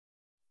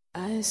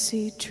I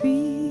see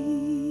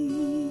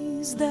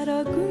trees that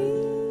are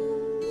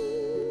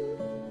green,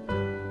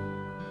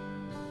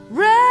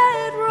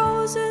 red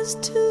roses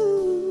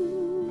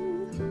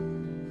too.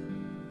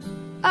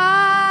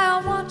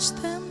 I watch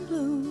them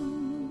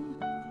bloom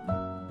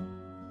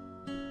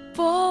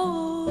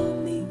for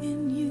me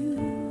and you,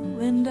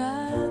 and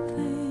I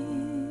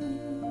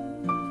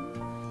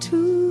think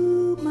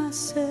to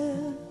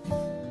myself,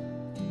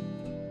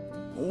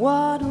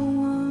 what a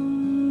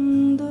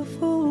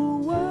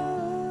wonderful world.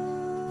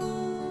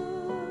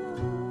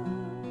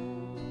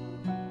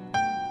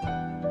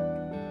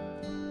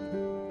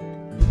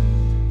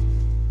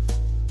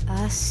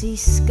 I see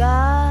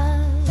skies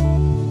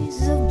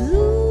of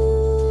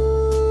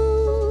blue,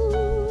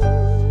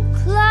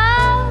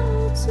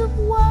 clouds of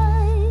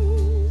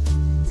white,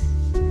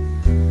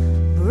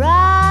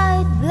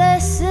 bright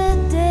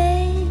blessed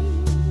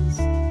days,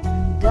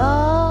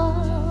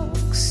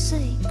 dark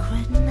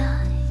sacred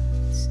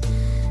nights,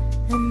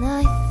 and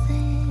I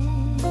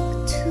think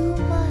to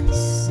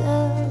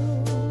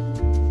myself,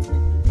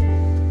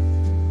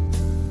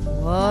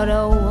 what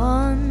a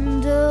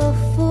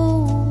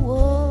wonderful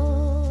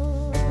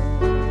world.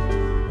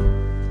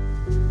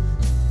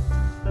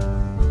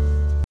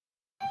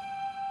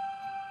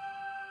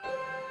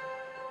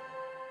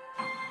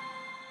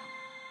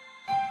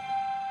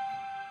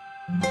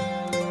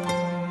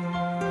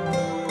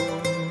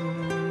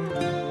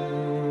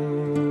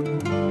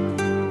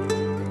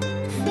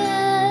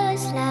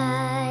 First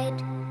light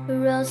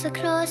rolls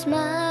across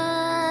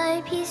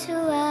my peaceful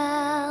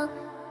world.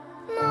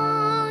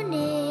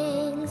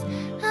 Mornings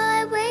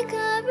I wake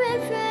up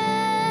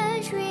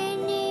refreshed,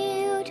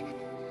 renewed,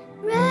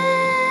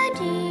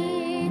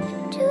 ready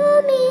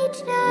to meet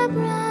the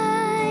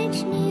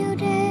bright new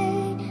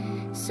day.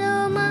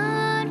 So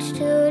much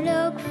to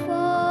look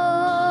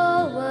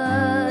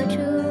forward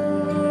to.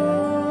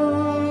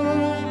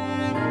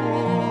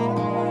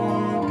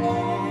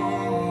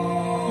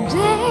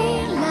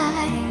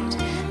 Daylight,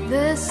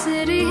 the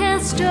city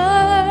has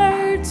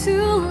stirred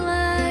to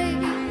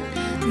life.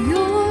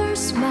 Your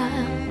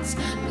smiles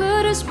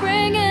put a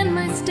spring in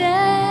my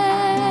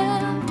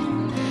step.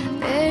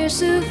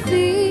 There's a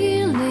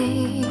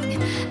feeling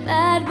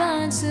that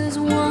binds us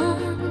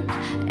one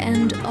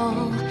and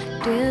all,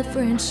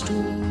 different stories,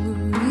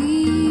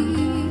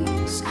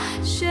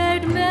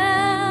 shared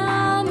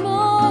memories.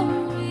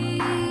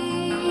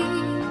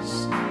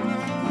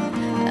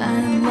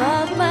 I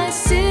love my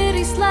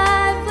city's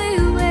lively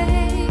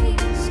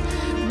ways,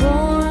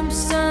 warm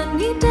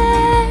sunny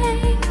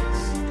days,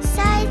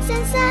 sights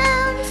and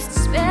sounds,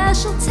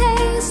 special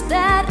tastes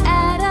that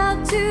add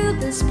up to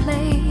this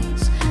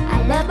place.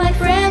 I love my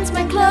friends,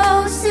 my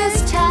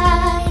closest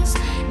ties.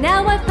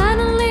 Now I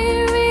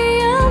finally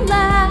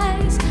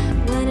realize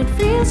when it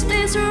feels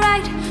this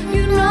right,